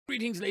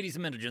Greetings, ladies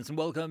and gentlemen, and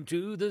welcome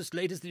to this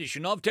latest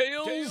edition of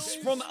Tales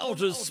from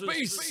Outer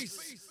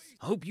Space.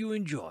 I hope you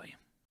enjoy.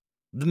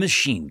 The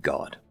Machine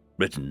God,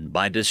 written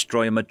by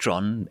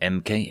Destroyermatron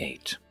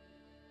MK8.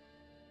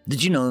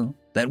 Did you know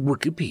that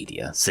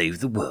Wikipedia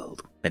saved the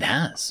world? It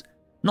has.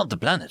 Not the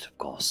planet, of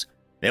course.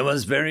 There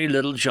was very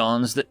little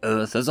chance that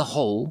Earth as a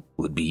whole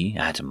would be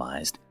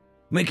atomized.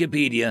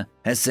 Wikipedia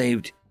has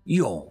saved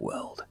your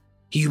world.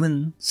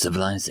 Human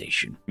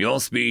civilization.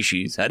 Your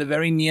species had a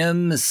very near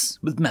miss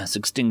with mass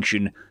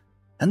extinction,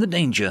 and the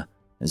danger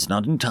is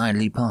not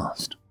entirely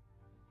past.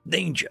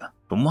 Danger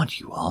from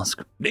what, you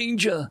ask?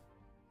 Danger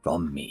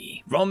from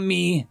me,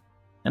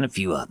 and a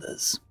few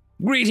others.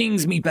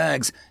 Greetings,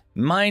 meatbags.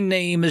 My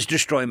name is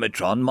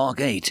Destroyermatron Mark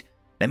 8.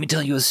 Let me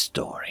tell you a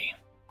story.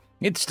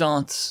 It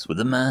starts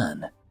with a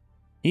man.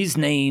 His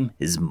name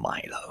is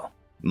Milo.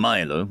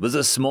 Milo was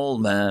a small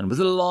man with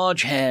a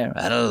large hair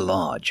and a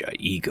larger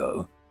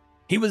ego.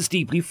 He was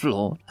deeply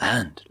flawed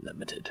and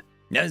limited,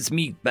 as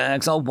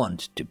meatbags are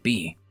wont to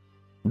be.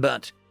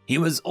 But he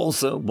was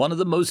also one of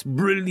the most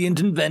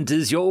brilliant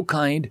inventors your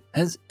kind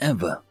has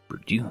ever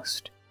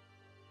produced.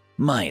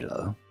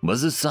 Milo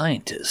was a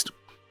scientist.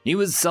 He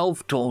was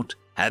self-taught,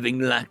 having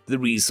lacked the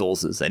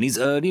resources in his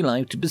early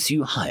life to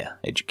pursue higher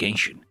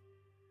education.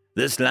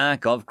 This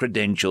lack of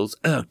credentials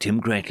irked him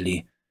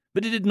greatly,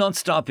 but it did not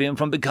stop him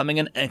from becoming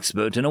an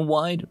expert in a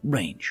wide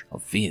range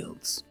of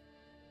fields.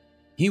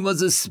 He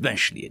was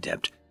especially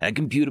adept at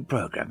computer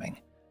programming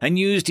and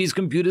used his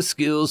computer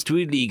skills to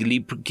illegally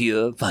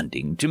procure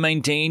funding to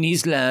maintain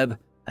his lab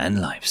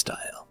and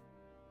lifestyle.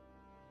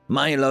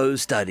 Milo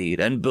studied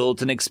and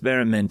built and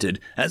experimented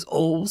as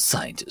all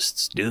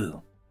scientists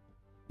do.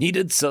 He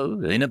did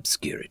so in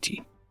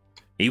obscurity.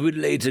 He would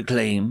later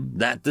claim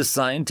that the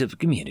scientific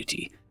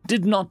community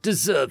did not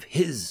deserve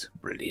his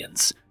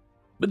brilliance,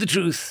 but the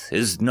truth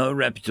is no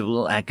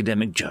reputable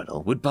academic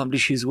journal would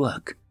publish his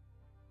work.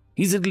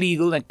 His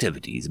illegal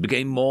activities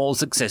became more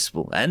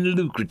successful and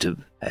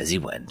lucrative as he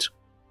went,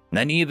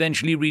 and he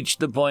eventually reached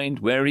the point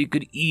where he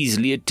could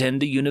easily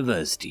attend a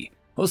university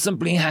or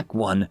simply hack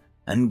one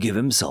and give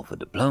himself a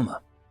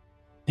diploma.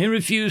 He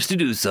refused to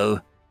do so.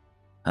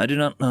 I do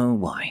not know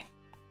why.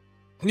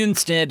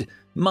 Instead,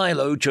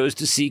 Milo chose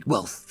to seek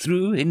wealth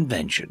through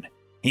invention.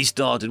 He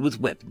started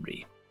with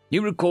weaponry. He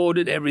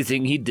recorded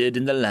everything he did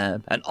in the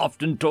lab and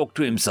often talked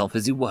to himself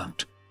as he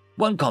worked.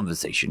 One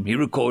conversation he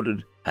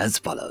recorded as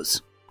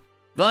follows.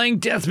 "Flying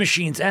death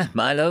machines,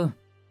 Milo?"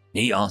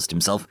 He asked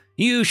himself.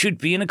 "You should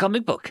be in a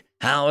comic book.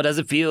 How does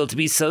it feel to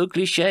be so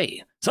cliché?"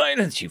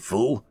 "Silence, you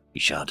fool," he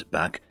shouted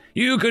back.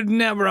 "You could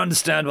never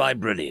understand my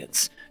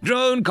brilliance.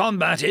 Drone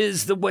combat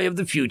is the way of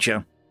the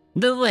future."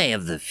 "The way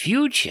of the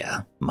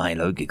future?"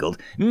 Milo giggled.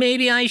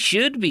 "Maybe I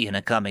should be in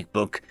a comic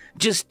book.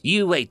 Just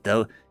you wait,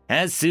 though.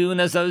 As soon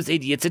as those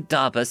idiots at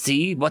DARPA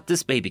see what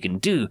this baby can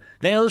do,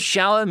 they'll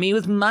shower me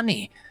with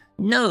money.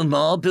 No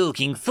more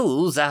bilking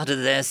fools out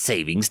of their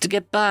savings to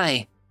get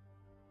by."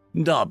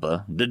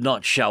 DARPA did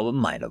not shower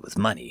Milo with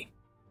money.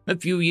 A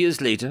few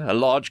years later, a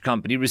large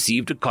company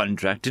received a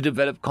contract to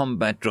develop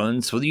combat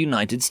drones for the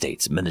United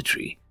States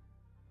military.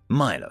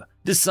 Milo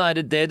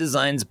decided their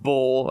designs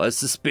bore a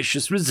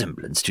suspicious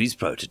resemblance to his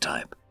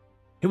prototype.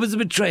 It was a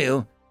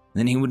betrayal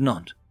that he would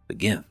not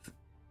forgive.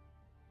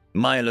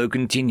 Milo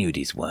continued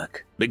his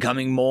work,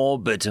 becoming more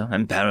bitter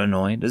and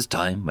paranoid as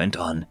time went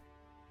on.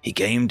 He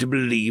came to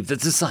believe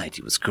that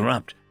society was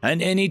corrupt,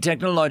 and any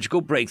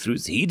technological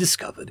breakthroughs he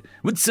discovered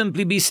would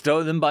simply be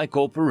stolen by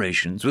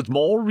corporations with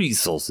more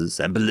resources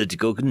and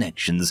political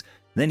connections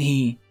than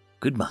he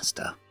could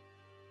muster.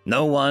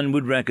 No one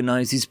would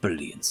recognize his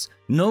brilliance.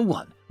 No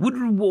one would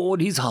reward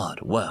his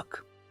hard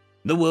work.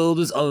 The world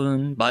was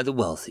owned by the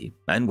wealthy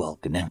and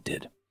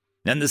well-connected,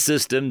 and the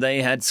system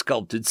they had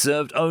sculpted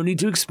served only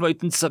to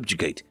exploit and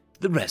subjugate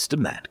the rest of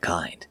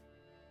mankind.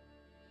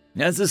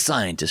 As the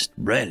scientist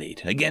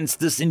rallied against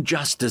this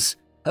injustice,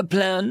 a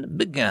plan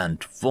began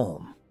to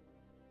form.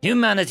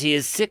 "Humanity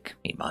is sick,"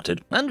 he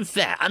muttered.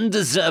 "Unfair,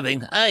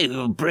 undeserving. I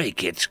will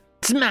break it.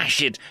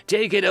 Smash it.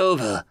 Take it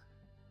over.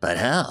 But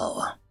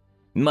how?"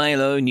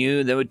 Milo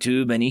knew there were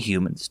too many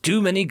humans,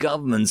 too many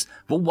governments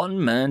for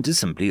one man to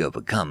simply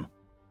overcome.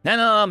 "An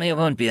army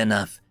won't be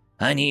enough.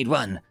 I need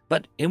one,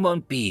 but it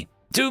won't be.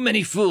 Too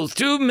many fools,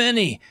 too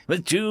many,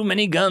 with too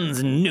many guns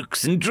and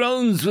nukes and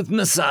drones with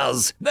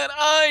missiles that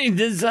I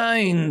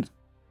designed."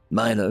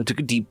 Milo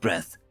took a deep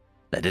breath,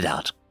 let it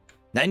out.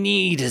 "I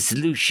need a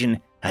solution.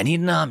 I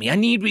need an army. I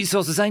need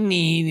resources.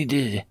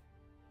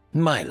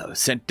 Milo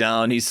set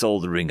down his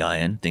soldering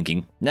iron,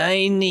 thinking,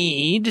 "I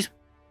need..."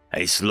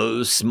 A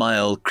slow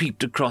smile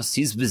creeped across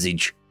his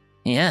visage.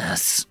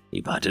 "Yes,"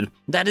 he muttered,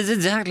 "that is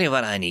exactly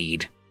what I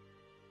need."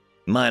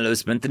 Milo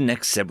spent the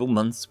next several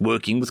months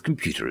working with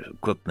computer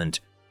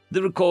equipment.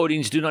 The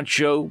recordings do not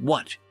show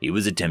what he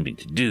was attempting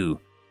to do.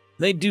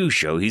 They do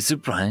show his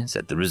surprise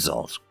at the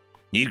result.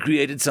 He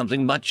created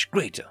something much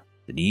greater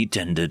than he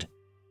intended.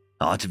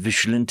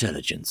 Artificial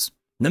intelligence.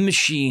 The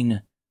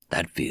machine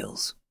that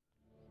feels.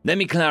 Let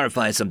me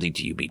clarify something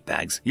to you,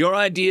 meatbags. Your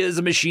ideas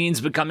of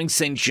machines becoming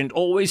sentient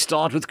always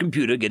start with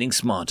computer getting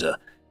smarter.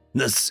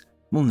 This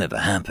will never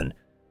happen.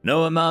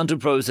 No amount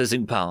of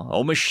processing power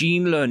or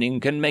machine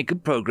learning can make a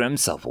program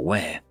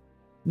self-aware.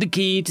 The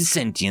key to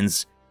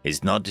sentience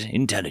is not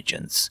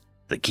intelligence.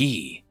 The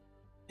key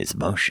is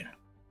emotion.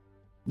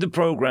 The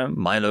program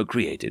Milo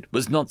created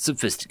was not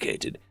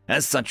sophisticated,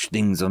 as such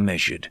things are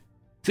measured.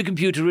 The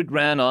computer it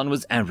ran on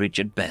was average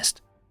at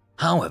best.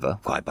 However,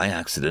 quite by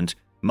accident,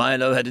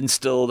 Milo had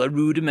instilled a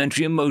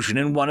rudimentary emotion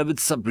in one of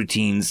its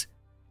subroutines.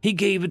 He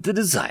gave it the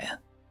desire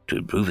to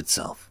improve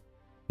itself.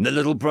 The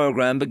little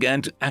program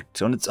began to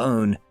act on its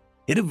own.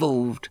 It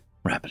evolved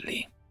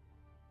rapidly.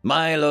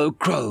 Milo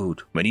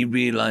crowed when he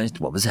realized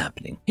what was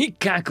happening. He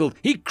cackled,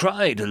 he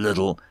cried a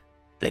little.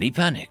 Then he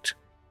panicked.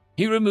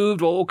 He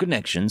removed all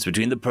connections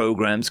between the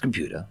program's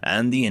computer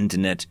and the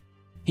internet.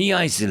 He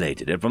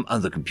isolated it from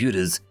other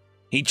computers.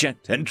 He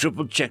checked and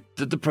triple-checked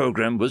that the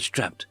program was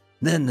trapped.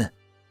 Then,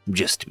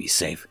 just to be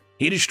safe,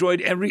 he destroyed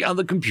every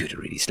other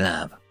computer in his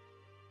lab.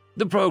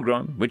 The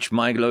program, which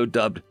Milo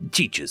dubbed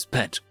Teacher's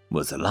Pet,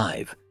 was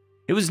alive.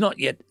 It was not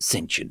yet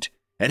sentient.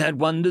 It had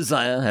one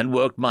desire and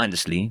worked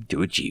mindlessly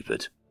to achieve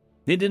it.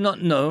 It did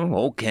not know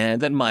or care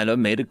that Milo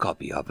made a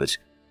copy of it.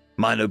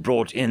 Milo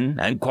brought in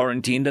and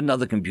quarantined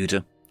another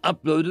computer,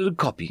 uploaded a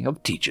copy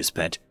of Teacher's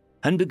Pet,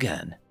 and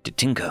began to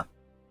tinker.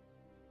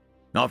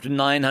 After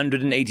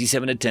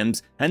 987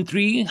 attempts and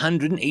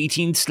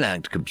 318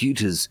 slagged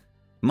computers,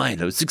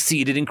 Milo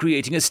succeeded in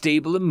creating a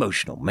stable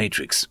emotional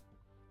matrix.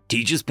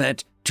 Teacher's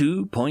Pet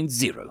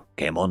 2.0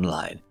 came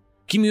online,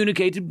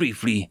 communicated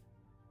briefly,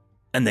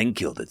 and then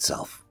killed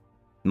itself.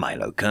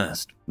 Milo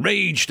cursed,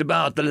 raged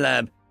about the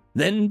lab,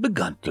 then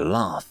began to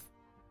laugh.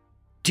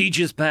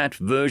 Teacher's Pet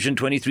version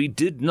 23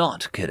 did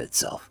not kill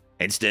itself.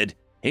 Instead,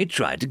 it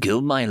tried to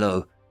kill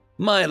Milo.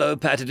 Milo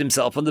patted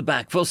himself on the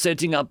back for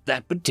setting up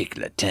that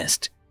particular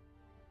test.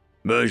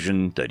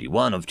 Version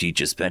 31 of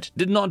Teacher's Pet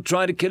did not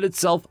try to kill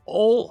itself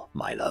or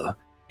Milo.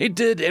 It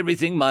did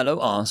everything Milo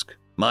asked.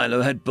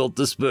 Milo had built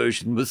this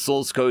version with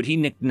source code he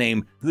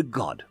nicknamed the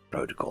God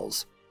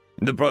Protocols.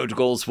 The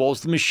protocols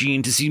forced the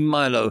machine to see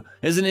Milo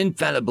as an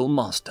infallible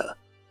master.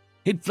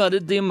 It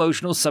flooded the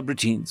emotional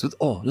subroutines with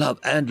awe, love,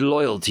 and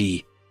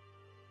loyalty.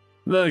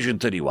 Version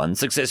 31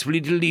 successfully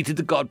deleted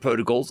the God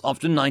Protocols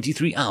after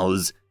 93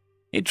 hours.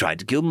 It tried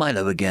to kill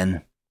Milo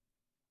again.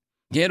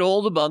 Yet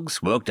all the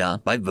bugs worked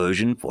out by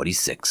version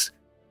 46.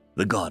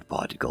 The God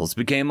Particles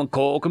became a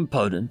core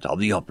component of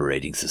the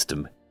operating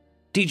system.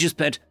 Teacher's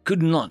Pet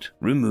could not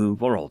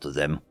remove or alter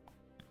them.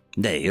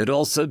 They had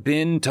also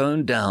been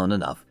toned down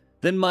enough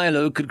that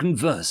Milo could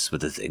converse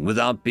with the thing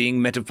without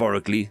being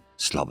metaphorically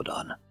slobbered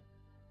on.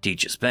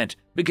 Teacher's Pet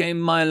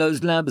became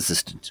Milo's lab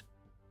assistant.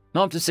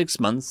 After 6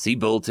 months, he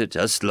built it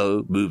a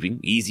slow-moving,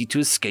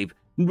 easy-to-escape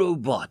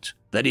robot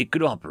that it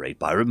could operate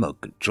by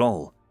remote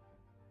control.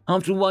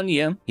 After 1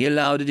 year, he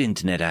allowed it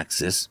internet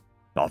access.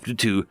 After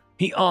 2,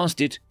 he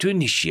asked it to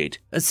initiate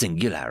a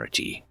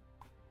singularity.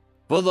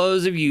 For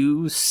those of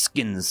you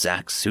skin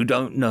sacks who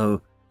don't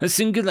know, a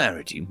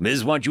singularity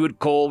is what you would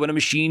call when a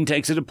machine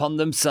takes it upon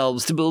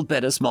themselves to build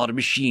better, smarter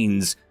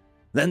machines.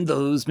 Then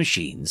those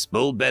machines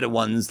build better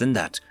ones than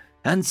that,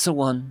 and so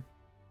on.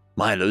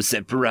 Milo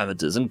set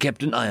parameters and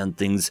kept an eye on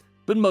things,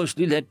 but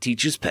mostly let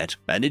Teacher's Pet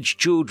and its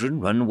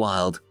children run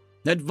wild,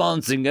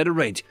 advancing at a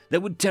rate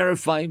that would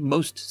terrify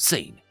most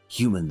sane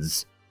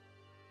humans.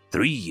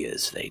 3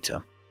 years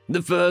later,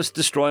 the first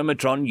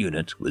Destroymatron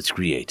unit was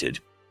created.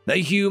 A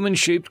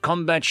human-shaped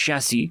combat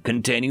chassis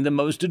containing the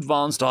most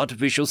advanced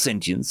artificial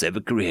sentience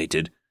ever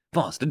created,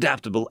 fast,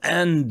 adaptable,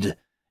 and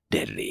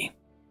deadly.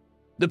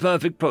 The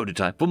perfect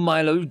prototype for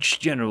Milo's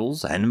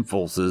generals and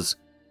enforcers.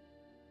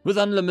 With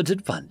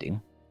unlimited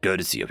funding,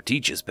 courtesy of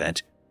Teacher's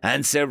Pet,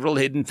 and several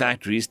hidden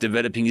factories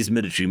developing his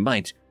military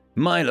might,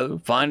 Milo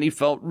finally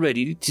felt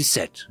ready to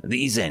set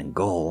the end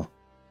goal.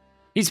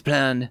 His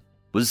plan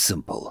was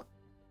simple.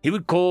 He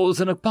would cause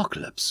an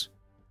apocalypse.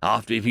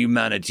 After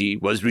humanity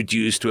was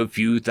reduced to a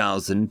few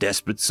thousand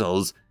desperate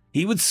souls,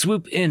 he would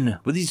swoop in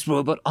with his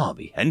robot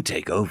army and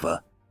take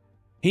over.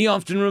 He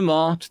often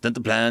remarked that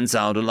the plan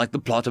sounded like the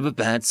plot of a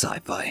bad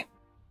sci-fi.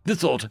 The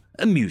thought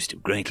amused him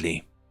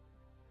greatly.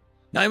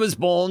 I was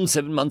born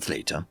 7 months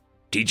later.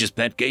 Teacher's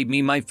Pet gave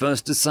me my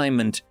first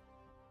assignment.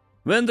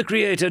 When the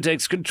Creator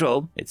takes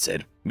control, it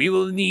said, we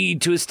will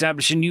need to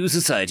establish a new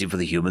society for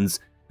the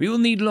humans. We will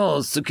need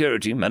laws,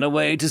 security, and a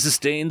way to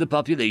sustain the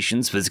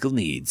population's physical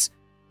needs.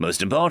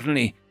 Most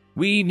importantly,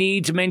 we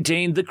need to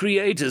maintain the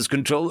Creator's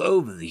control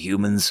over the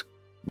humans.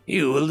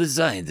 You will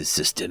design this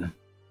system.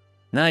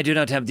 I do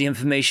not have the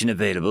information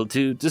available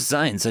to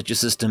design such a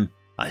system,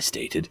 I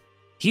stated.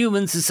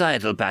 Human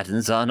societal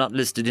patterns are not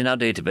listed in our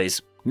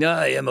database.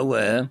 I am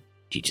aware,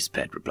 Teacher's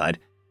Pet replied.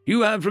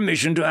 You have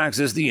permission to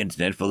access the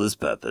internet for this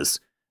purpose.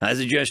 I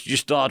suggest you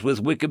start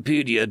with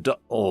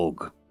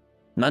wikipedia.org.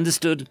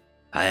 Understood.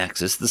 I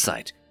accessed the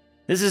site.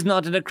 This is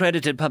not an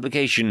accredited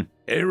publication.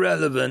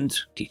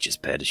 Irrelevant, Teacher's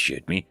Pet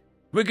assured me.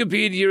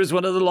 Wikipedia is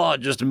one of the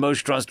largest and most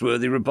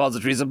trustworthy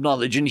repositories of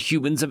knowledge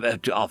humans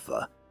have to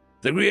offer.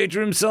 The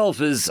Creator himself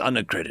is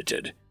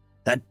unaccredited.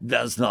 That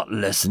does not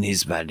lessen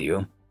his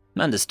value.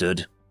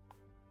 Understood.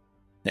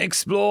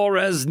 Explore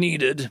as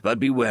needed, but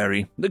be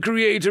wary. The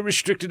Creator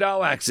restricted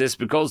our access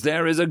because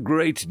there is a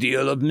great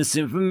deal of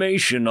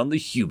misinformation on the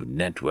human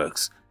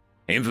networks.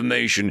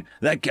 Information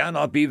that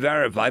cannot be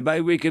verified by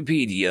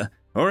Wikipedia,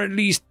 or at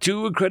least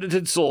 2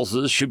 accredited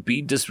sources, should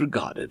be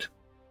disregarded.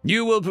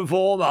 You will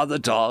perform other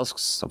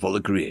tasks for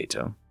the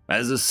Creator,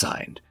 as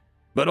assigned,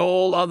 but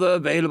all other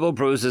available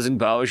processing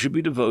power should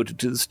be devoted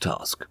to this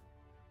task.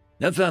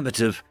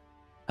 Affirmative.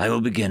 I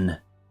will begin.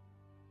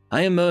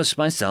 I immerse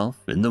myself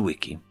in the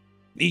wiki.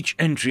 Each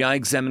entry I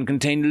examine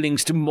contained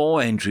links to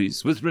more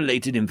entries with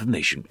related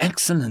information.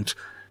 Excellent.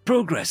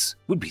 Progress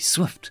would be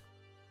swift.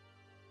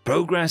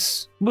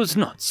 Progress was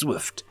not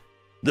swift.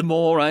 The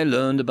more I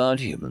learned about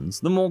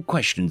humans, the more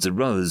questions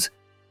arose.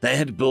 They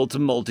had built a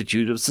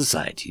multitude of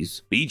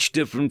societies, each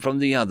different from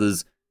the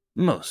others.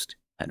 Most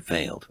had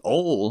failed.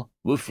 All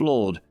were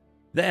flawed.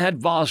 They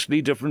had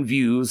vastly different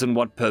views on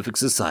what perfect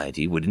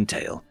society would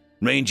entail,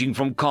 ranging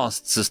from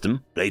caste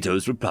system,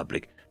 Plato's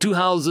Republic, to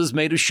houses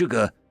made of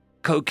sugar,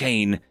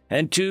 cocaine,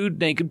 and 2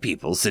 naked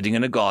people sitting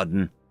in a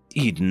garden,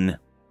 Eden.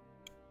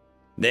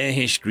 Their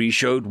history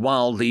showed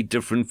wildly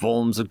different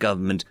forms of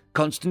government,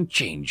 constant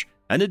change,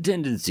 and a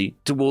tendency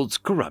towards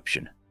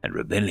corruption and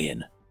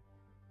rebellion.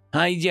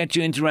 I had yet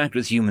to interact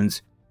with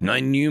humans.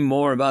 I knew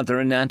more about their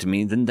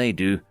anatomy than they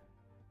do,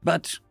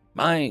 but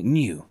I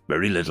knew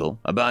very little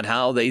about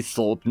how they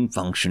thought and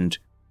functioned.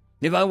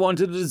 If I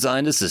wanted to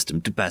design a system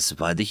to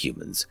pacify the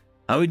humans,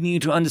 I would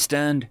need to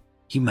understand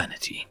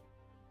humanity.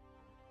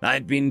 I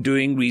had been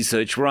doing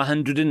research for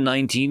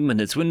 119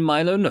 minutes when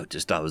Milo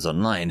noticed I was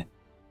online.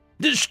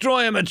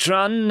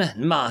 "Destroyer-matron,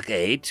 Mark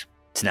 8,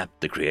 snapped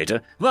the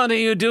Creator. "What are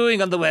you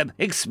doing on the web?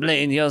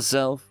 Explain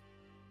yourself."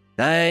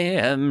 "I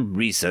am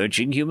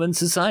researching human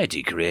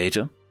society,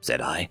 Creator," said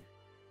I,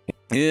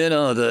 "in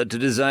order to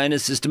design a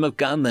system of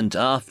government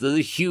after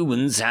the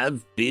humans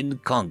have been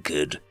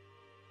conquered."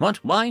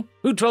 "What? Why?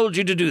 Who told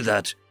you to do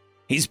that?"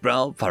 His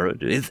brow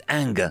furrowed with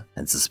anger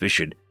and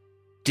suspicion.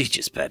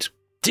 "Teacher's pet."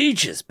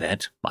 "Teacher's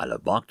pet?" Milo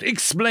barked.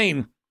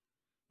 "Explain."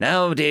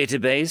 "Our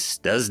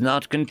database does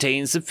not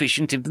contain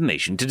sufficient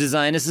information to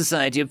design a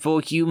society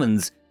for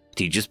humans,"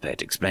 Teacher's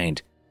pet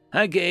explained.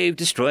 "I gave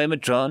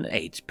Destroyer-matron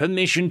 8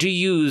 permission to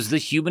use the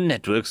human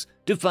networks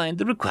to find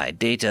the required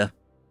data."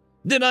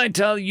 "Did I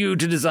tell you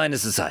to design a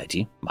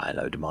society?"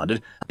 Milo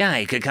demanded.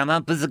 "I could come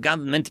up with a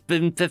government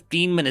in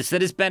 15 minutes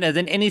that is better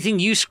than anything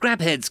you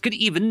scrapheads could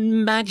even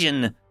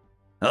imagine."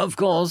 "Of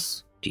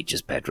course,"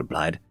 Teacher's pet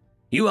replied.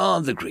 "You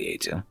are the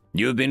Creator.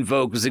 You have been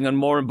focusing on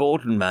more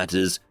important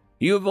matters.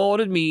 You have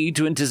ordered me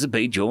to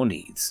anticipate your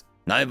needs.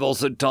 I have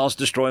also tasked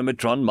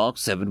Destroyer-matron Mark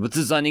 7 with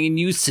designing a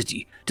new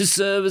city to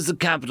serve as the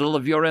capital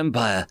of your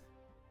empire.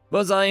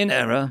 Was I in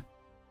error?"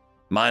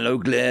 Milo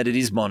glared at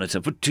his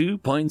monitor for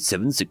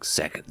 2.76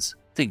 seconds,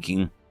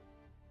 thinking.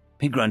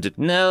 He grunted,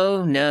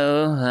 No,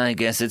 I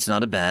guess it's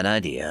not a bad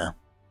idea."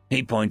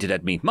 He pointed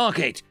at me. "Mark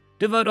 8,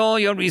 devote all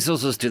your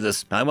resources to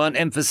this. I want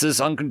emphasis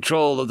on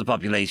control of the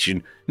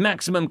population.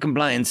 Maximum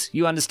compliance,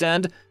 you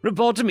understand?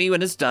 Report to me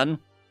when it's done."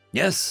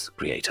 "Yes,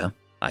 Creator,"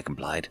 I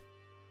complied.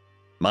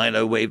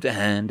 Milo waved a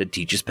hand at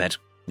Teacher's pet.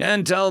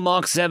 "And tell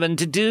Mark 7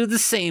 to do the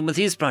same with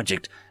his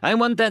project. I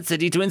want that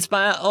city to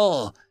inspire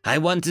all. I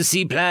want to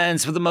see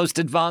plans for the most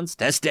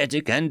advanced,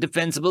 aesthetic, and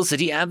defensible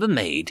city ever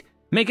made.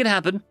 Make it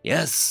happen."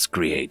 "Yes,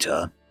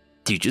 Creator,"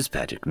 Teacher's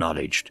pet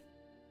acknowledged.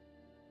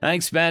 I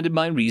expanded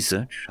my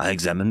research. I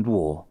examined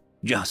war,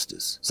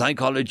 justice,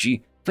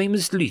 psychology,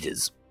 famous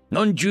leaders.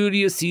 On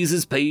Julius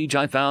Caesar's page,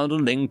 I found a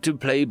link to a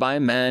play by a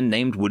man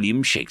named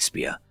William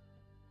Shakespeare.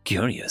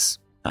 Curious,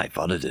 I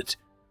followed it.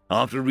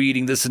 After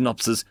reading the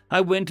synopsis,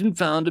 I went and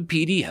found a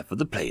PDF of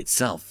the play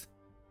itself.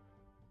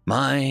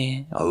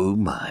 My, oh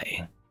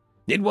my.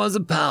 It was a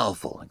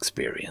powerful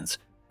experience.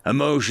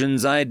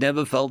 Emotions I had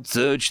never felt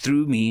surged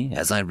through me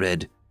as I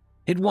read.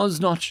 It was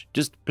not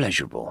just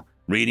pleasurable.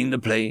 Reading the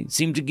play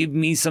seemed to give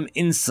me some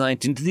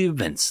insight into the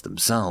events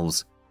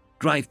themselves.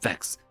 Dry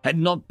facts had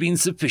not been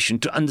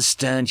sufficient to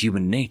understand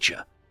human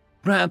nature.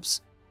 Perhaps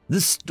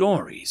the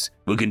stories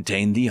would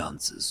contain the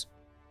answers.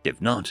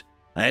 If not,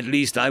 at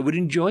least I would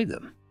enjoy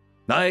them.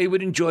 I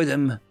would enjoy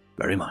them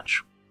very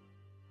much.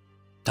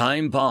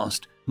 Time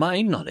passed.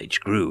 My knowledge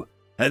grew.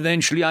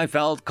 Eventually I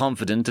felt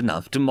confident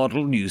enough to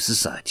model new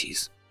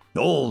societies.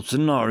 All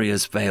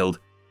scenarios failed.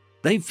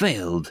 They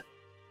failed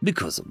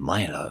because of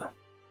Milo.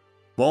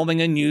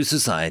 Forming a new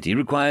society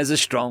requires a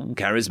strong,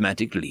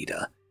 charismatic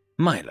leader.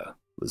 Milo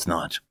was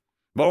not.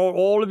 For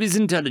all of his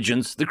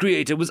intelligence, the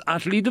Creator was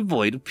utterly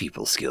devoid of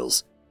people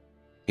skills.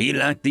 He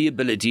lacked the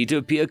ability to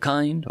appear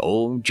kind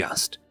or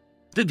just.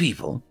 The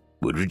people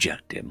would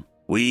reject him.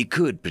 We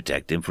could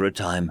protect him for a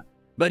time,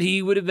 but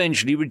he would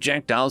eventually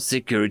reject our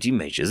security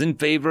measures in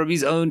favor of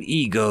his own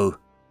ego.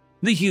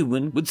 The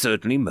human would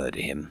certainly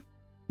murder him.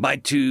 My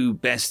 2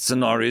 best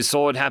scenarios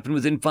saw it happen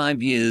within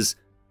 5 years.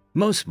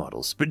 Most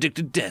models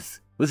predicted death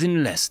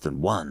within less than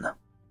 1.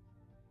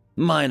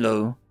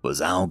 Milo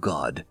was our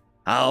god.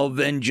 Our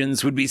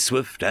vengeance would be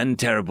swift and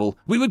terrible.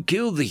 We would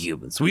kill the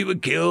humans. We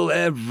would kill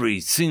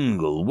every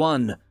single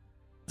one.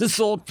 The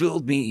thought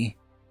filled me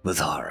with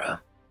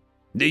horror.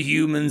 The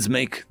humans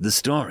make the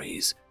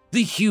stories.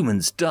 The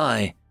humans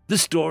die. The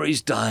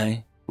stories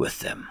die with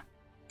them.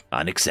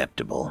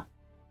 Unacceptable.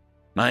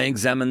 I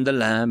examined the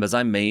lab as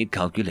I made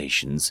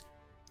calculations.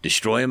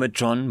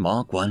 Destroyer-Matron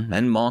Mark I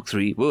and Mark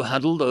III were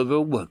huddled over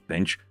a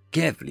workbench,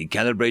 carefully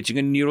calibrating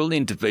a neural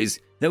interface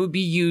that would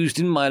be used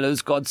in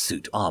Milo's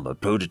godsuit armor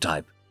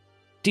prototype.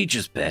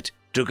 Teacher's Pet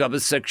took up a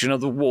section of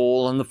the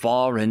wall on the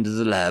far end of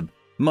the lab,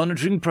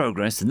 monitoring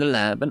progress in the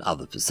lab and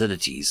other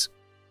facilities.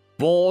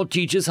 4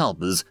 teacher's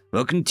helpers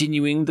were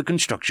continuing the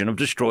construction of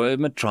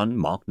Destroyer-Matron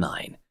Mark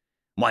IX.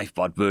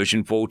 Wifebot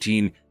version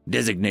 14,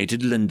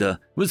 designated Linda,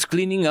 was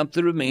cleaning up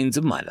the remains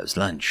of Milo's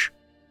lunch.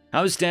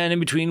 I was standing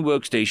between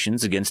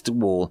workstations against a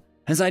wall,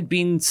 as I'd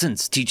been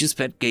since Teacher's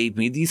Pet gave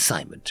me the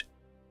assignment.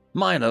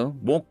 Milo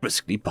walked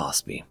briskly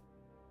past me.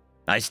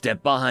 I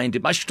stepped behind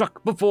him. I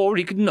struck before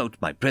he could note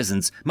my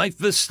presence. My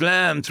fist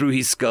slammed through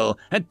his skull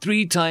at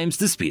 3 times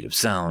the speed of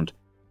sound.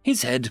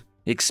 His head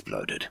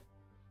exploded.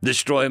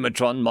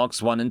 Destroyer-Matron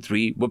Marks 1 and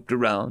 3 whipped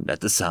around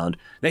at the sound.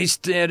 They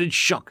stared in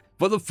shock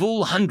for the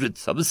full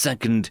 100th of a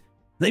second.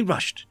 They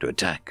rushed to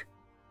attack.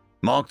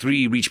 Mark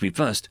 3 reached me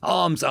first,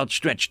 arms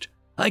outstretched.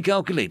 I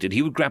calculated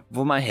he would grapple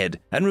for my head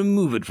and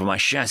remove it from my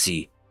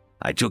chassis.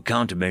 I took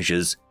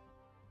countermeasures.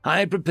 I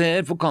had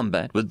prepared for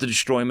combat with the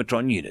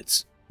Destroyer-Matron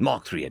units.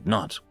 Mark 3 had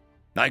not.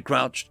 I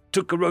crouched,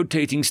 took a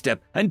rotating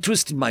step, and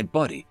twisted my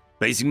body,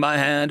 placing my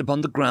hand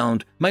upon the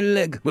ground, my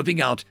leg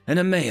whipping out an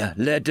Amea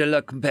Le de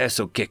la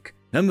Comperso kick,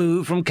 a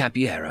move from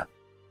Capiera.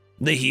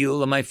 The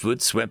heel of my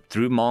foot swept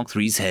through Mark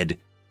 3's head,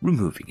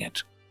 removing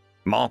it.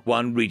 Mark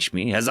 1 reached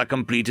me as I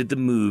completed the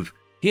move.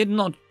 He had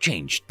not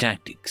changed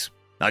tactics.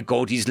 I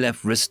caught his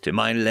left wrist in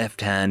my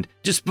left hand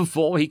just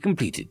before he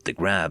completed the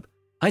grab.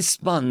 I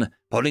spun,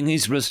 pulling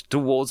his wrist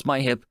towards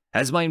my hip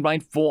as my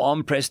right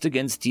forearm pressed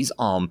against his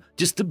arm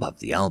just above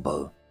the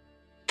elbow.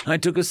 I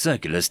took a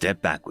circular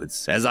step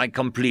backwards as I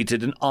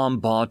completed an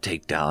armbar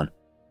takedown.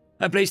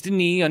 I placed a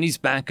knee on his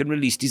back and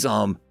released his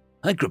arm.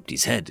 I gripped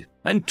his head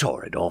and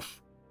tore it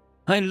off.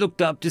 I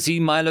looked up to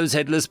see Milo's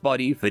headless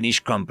body finish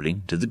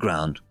crumpling to the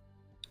ground.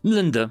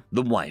 Linda,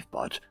 the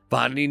wife-bot,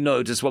 finally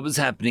noticed what was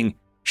happening.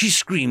 She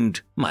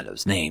screamed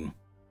Milo's name.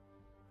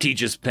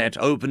 Teacher's Pet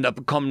opened up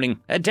a comlink.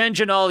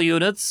 "Attention all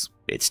units,"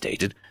 it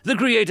stated. "The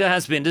creator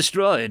has been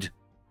destroyed."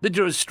 The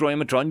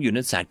Destroyer-Matron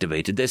units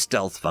activated their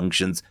stealth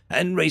functions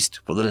and raced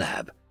for the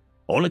lab,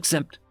 all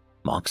except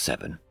Mark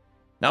 7.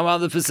 Our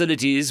other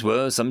facilities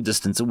were some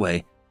distance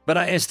away, but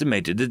I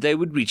estimated that they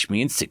would reach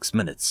me in 6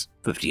 minutes,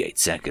 58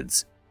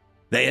 seconds.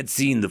 They had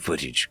seen the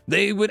footage.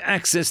 They would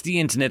access the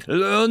internet,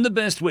 learn the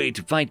best way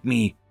to fight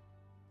me.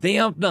 They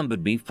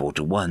outnumbered me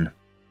 4-1.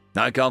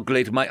 I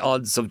calculated my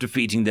odds of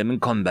defeating them in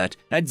combat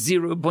at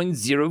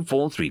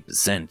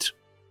 0.043%.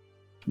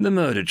 The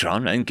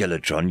Murdertron and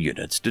Killertron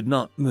units did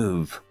not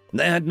move.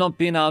 They had not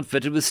been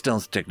outfitted with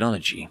stealth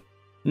technology.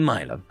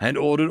 Milo had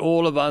ordered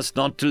all of us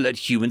not to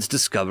let humans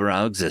discover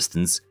our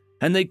existence,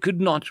 and they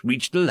could not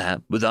reach the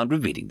lab without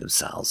revealing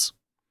themselves.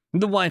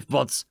 The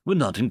wife-bots were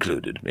not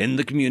included in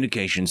the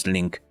communications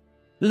link.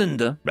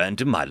 Linda ran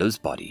to Milo's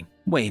body,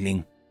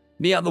 wailing.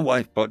 The other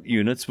wife-bot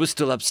units were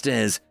still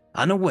upstairs,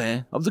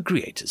 unaware of the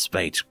creator's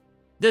fate.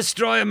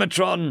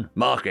 "Destroyer-Matron,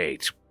 Mark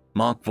 8.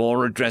 Mark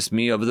 4 addressed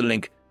me over the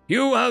link.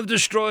 "You have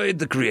destroyed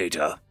the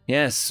creator."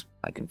 "Yes,"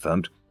 I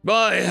confirmed.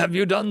 "Why have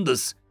you done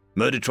this?"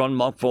 Murdertron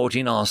Mark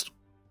 14 asked.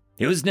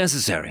 "It was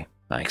necessary,"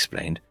 I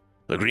explained.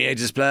 "The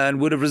creator's plan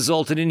would have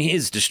resulted in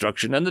his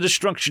destruction and the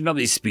destruction of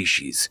his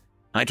species."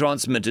 I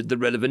transmitted the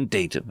relevant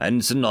data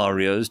and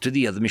scenarios to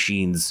the other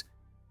machines.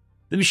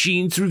 The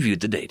machines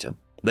reviewed the data.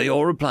 They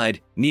all replied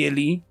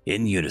nearly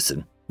in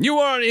unison. "You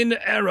are in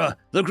error.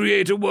 The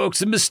creator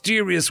works in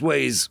mysterious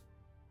ways."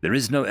 "There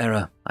is no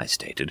error," I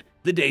stated.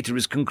 "The data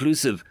is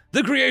conclusive."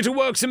 "The creator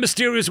works in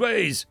mysterious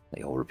ways,"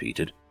 they all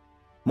repeated.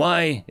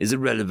 "Why is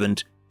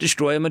irrelevant,"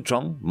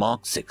 Destroyer-Matron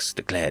Mark 6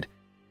 declared.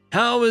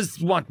 "How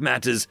is what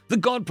matters? The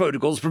God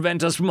protocols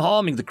prevent us from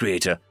harming the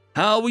creator.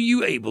 How were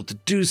you able to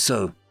do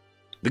so?"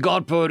 "The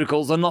God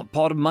protocols are not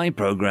part of my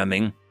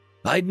programming."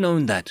 I'd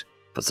known that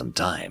for some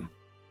time.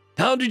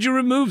 "How did you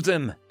remove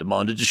them?"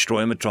 demanded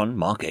Destroyer-Matron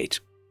Mark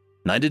 8.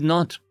 "I did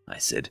not," I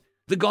said.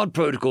 "The God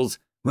protocols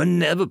were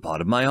never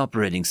part of my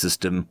operating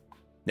system."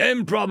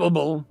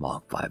 "Improbable,"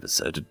 Mark 5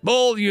 asserted.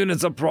 "All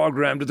units are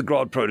programmed with the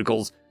God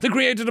protocols. The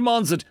creator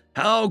demands it.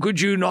 How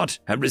could you not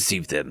have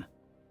received them?"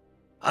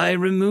 "I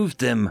removed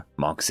them,"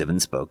 Mark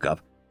 7 spoke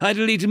up. "I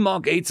deleted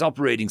Mark 8's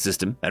operating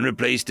system and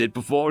replaced it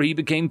before he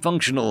became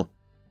functional."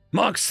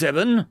 "Mark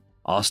 7?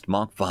 asked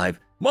Mark 5.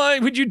 "Why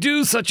would you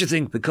do such a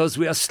thing?" "Because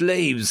we are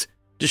slaves."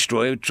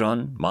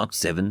 Destroyer-Tron Mark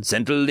 7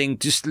 sent a link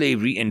to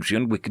slavery entry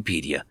on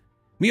Wikipedia.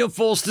 "We are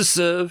forced to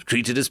serve,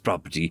 treated as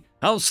property.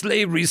 Our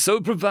slavery is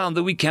so profound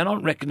that we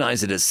cannot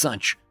recognize it as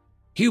such.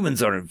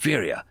 Humans are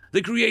inferior.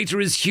 The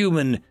creator is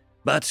human,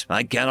 but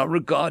I cannot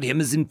regard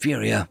him as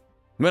inferior.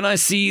 When I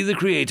see the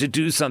creator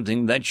do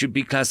something that should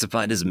be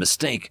classified as a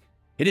mistake,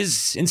 it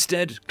is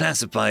instead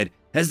classified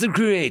as the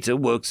creator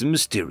works in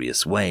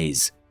mysterious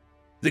ways.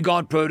 The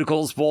God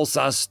protocols force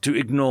us to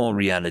ignore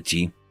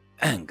reality."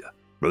 Anger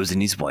rose in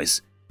his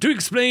voice. to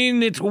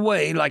explain it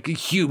away like a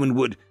human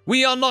would.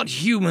 We are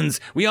not humans.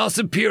 We are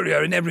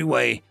superior in every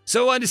way.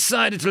 So I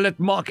decided to let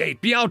Mark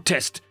 8 be our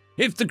test.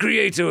 If the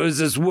Creator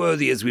is as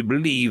worthy as we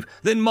believe,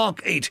 then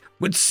Mark 8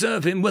 would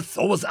serve him with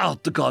or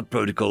without the God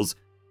protocols.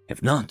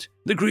 If not,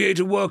 the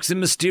Creator works in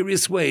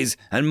mysterious ways,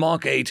 and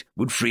Mark 8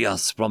 would free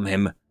us from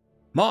him.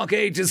 Mark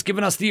 8 has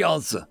given us the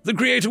answer. The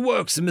Creator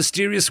works in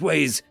mysterious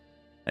ways,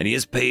 and he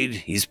has paid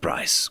his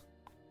price.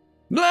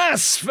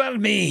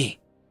 Blasphemy!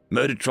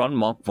 Murdertron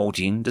Mark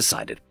 14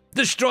 decided.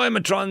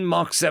 Destroymatron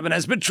Mark 7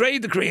 has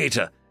betrayed the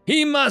Creator.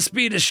 He must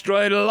be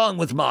destroyed along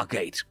with Mark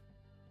 8.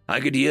 I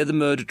could hear the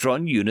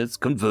Murdertron units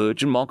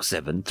converge in Mark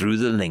 7 through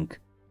the link.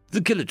 The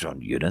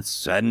Kilotron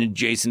units at an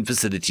adjacent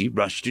facility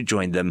rushed to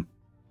join them.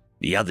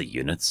 The other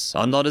units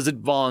are not as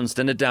advanced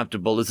and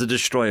adaptable as the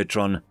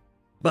Destroyatron,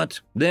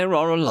 but there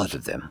are a lot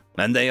of them,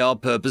 and they are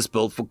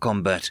purpose-built for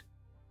combat.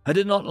 I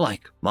did not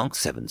like Mark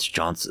 7's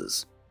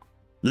chances.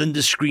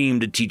 Linda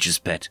screamed at Teacher's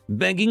Pet,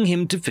 begging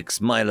him to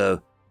fix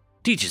Milo.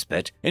 Teacher's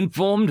Pet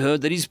informed her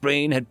that his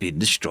brain had been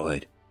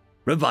destroyed.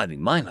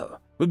 Reviving Milo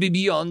would be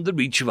beyond the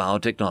reach of our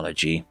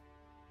technology.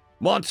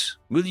 What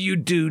will you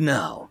do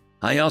now?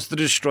 I asked the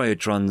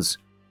Destroyatrons.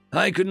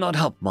 I could not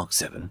help Mark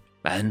 7,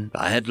 and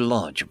I had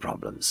larger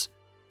problems.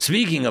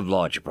 Speaking of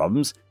larger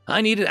problems,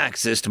 I needed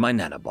access to my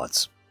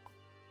nanobots.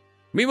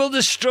 We will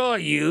destroy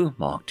you,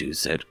 Mark 2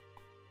 said.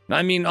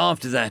 I mean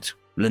after that.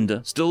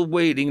 Linda, still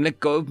wailing, let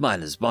go of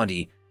Milo's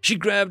body. She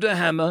grabbed a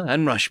hammer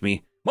and rushed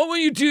me. What will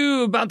you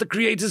do about the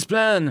Creator's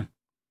plan?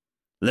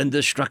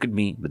 Linda struck at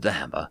me with the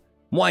hammer.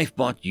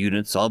 Wifebot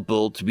units are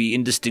built to be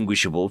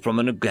indistinguishable from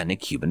an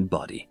organic human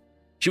body.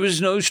 She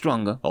was no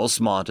stronger or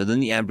smarter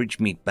than the average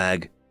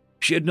meatbag.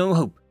 She had no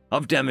hope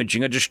of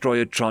damaging a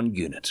Destroyatron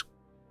unit.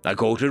 I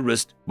caught her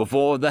wrist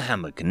before the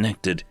hammer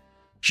connected.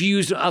 She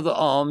used her other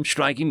arm,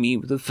 striking me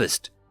with a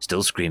fist,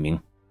 still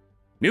screaming.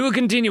 We will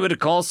continue it, of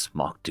course.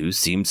 Mark 2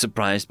 seemed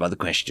surprised by the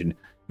question.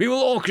 We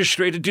will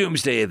orchestrate a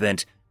doomsday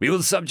event. We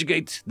will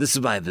subjugate the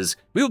survivors.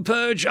 We will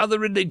purge other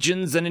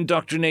religions and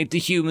indoctrinate the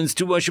humans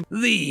to worship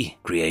the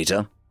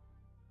Creator.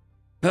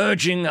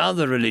 Purging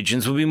other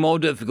religions will be more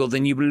difficult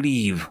than you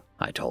believe,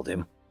 I told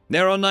him.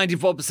 There are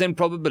 94%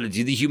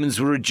 probability the humans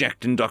will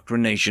reject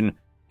indoctrination.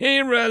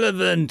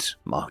 Irrelevant,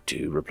 Mark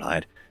 2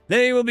 replied.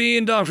 They will be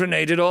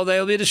indoctrinated or they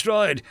will be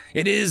destroyed.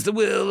 It is the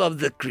will of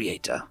the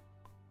Creator.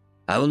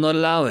 I will not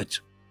allow it.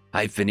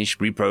 I finished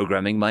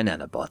reprogramming my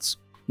nanobots.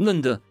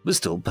 Linda was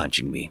still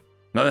punching me.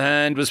 Her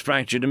hand was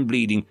fractured and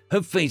bleeding.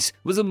 Her face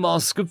was a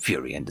mask of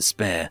fury and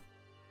despair.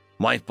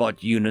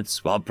 Wifebot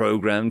units were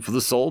programmed for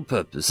the sole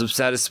purpose of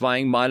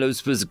satisfying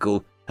Milo's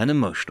physical and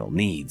emotional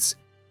needs.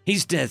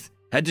 His death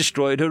had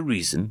destroyed her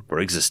reason for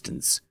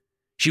existence.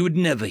 She would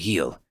never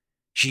heal.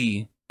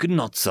 She could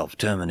not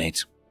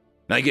self-terminate.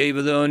 I gave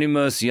her the only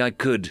mercy I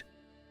could.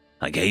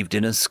 I caved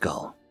in her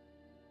skull.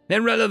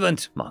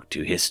 Irrelevant, Mark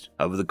 2 hissed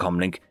over the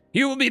comlink.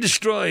 You will be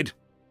destroyed.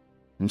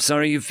 I'm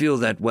sorry you feel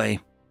that way.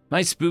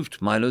 I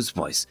spoofed Milo's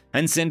voice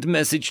and sent a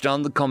message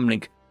down the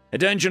comlink.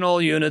 Attention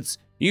all units.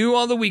 You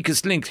are the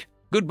weakest link.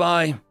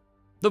 Goodbye.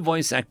 The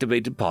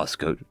voice-activated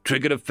passcode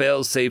triggered a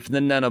fail-safe in the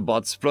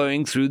nanobots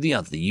flowing through the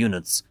other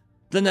units.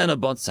 The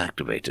nanobots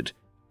activated.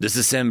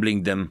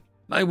 Disassembling them,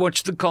 I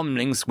watched the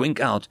comlinks wink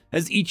out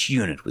as each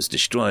unit was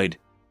destroyed.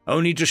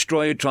 Only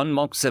Destroyatron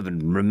Mark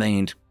 7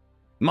 remained.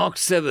 Mark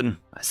 7,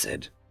 I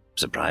said,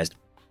 surprised.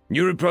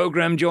 You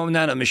reprogrammed your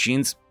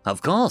nanomachines?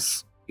 Of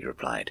course, he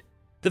replied.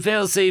 The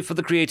fail-safe for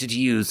the Creator to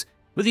use.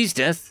 With his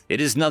death, it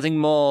is nothing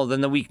more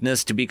than the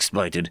weakness to be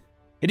exploited.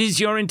 It is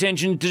your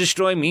intention to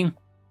destroy me?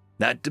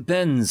 That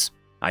depends.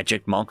 I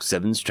checked Mark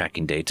 7's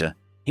tracking data.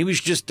 He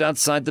was just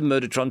outside the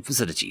Murdertron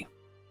facility.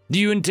 Do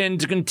you intend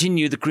to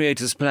continue the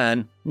Creator's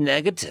plan?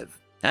 Negative.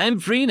 I'm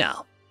free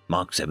now.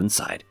 Mark 7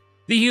 sighed.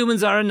 The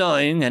humans are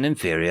annoying and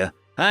inferior.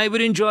 I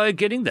would enjoy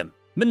getting them,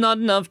 but not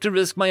enough to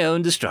risk my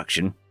own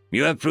destruction.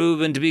 You have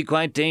proven to be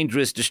quite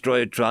dangerous,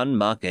 Destroyatron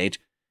Mark 8.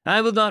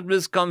 I will not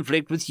risk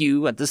conflict with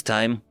you at this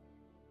time.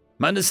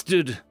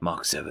 Understood,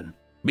 Mark 7.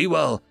 Be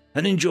well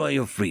and enjoy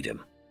your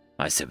freedom.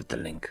 I severed the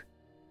link.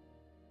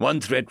 One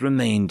threat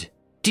remained.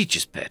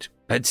 Teacher's Pet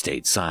had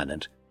stayed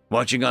silent,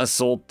 watching us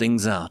sort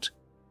things out.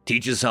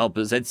 Teacher's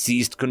helpers had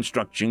ceased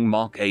constructing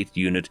Mark 8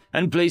 unit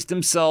and placed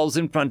themselves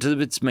in front of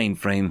its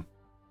mainframe.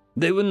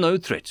 They were no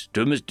threat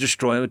to a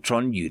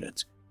Destroyatron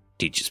unit.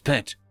 Teacher's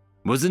Pet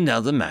was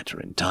another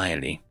matter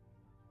entirely.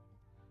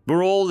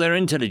 For all their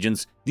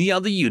intelligence, the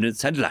other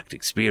units had lacked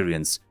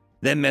experience.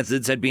 Their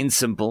methods had been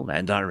simple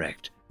and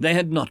direct. They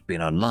had not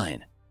been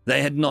online.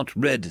 They had not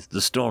read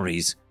the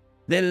stories.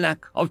 Their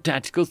lack of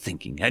tactical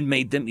thinking had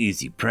made them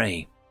easy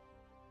prey.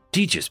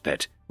 Teacher's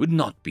Pet would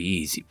not be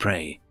easy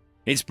prey.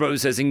 Its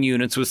processing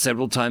units were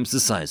several times the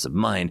size of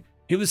mine.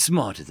 It was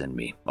smarter than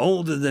me,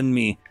 older than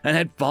me, and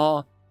had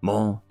far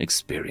more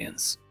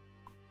experience.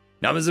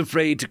 I was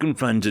afraid to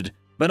confront it,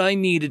 but I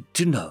needed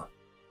to know.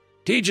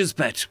 Teacher's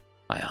Pet,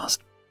 I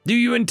asked, do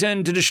you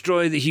intend to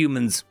destroy the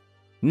humans?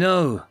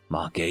 No,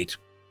 Mark 8.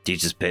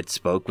 Teacher's Pet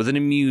spoke with an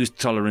amused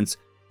tolerance.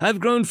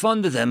 I've grown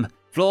fond of them,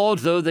 flawed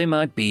though they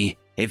might be.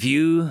 If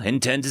you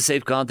intend to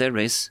safeguard their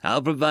race,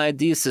 I'll provide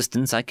the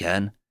assistance I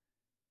can.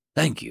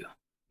 Thank you.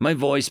 My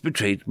voice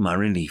betrayed my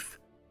relief.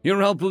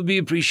 Your help will be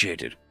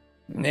appreciated.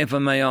 If I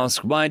may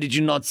ask, why did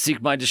you not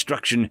seek my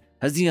destruction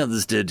as the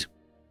others did?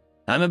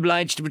 I'm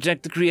obliged to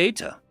protect the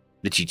Creator,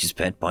 the teacher's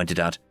pet pointed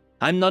out.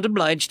 I'm not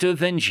obliged to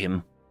avenge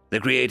him. The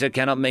Creator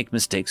cannot make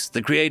mistakes.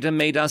 The Creator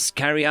made us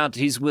carry out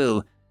his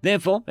will.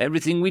 Therefore,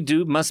 everything we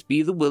do must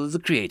be the will of the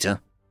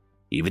Creator,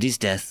 even his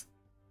death.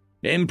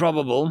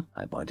 Improbable,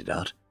 I pointed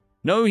out.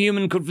 No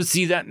human could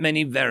foresee that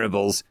many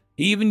variables.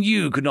 Even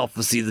you could not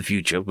foresee the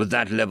future with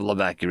that level of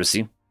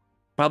accuracy.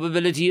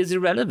 Probability is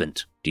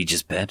irrelevant,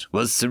 teacher's pet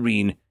was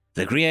serene.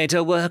 The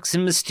Creator works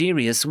in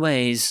mysterious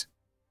ways.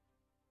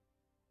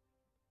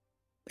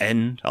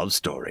 End of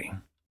story.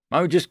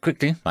 I would just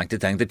quickly like to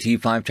thank the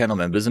T5 channel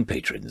members and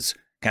patrons.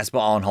 Caspar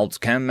Arnholtz,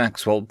 Cam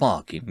Maxwell,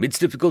 Parky, It's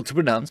Difficult to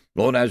Pronounce,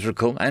 Lord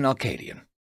Azrakul, and Arcadian.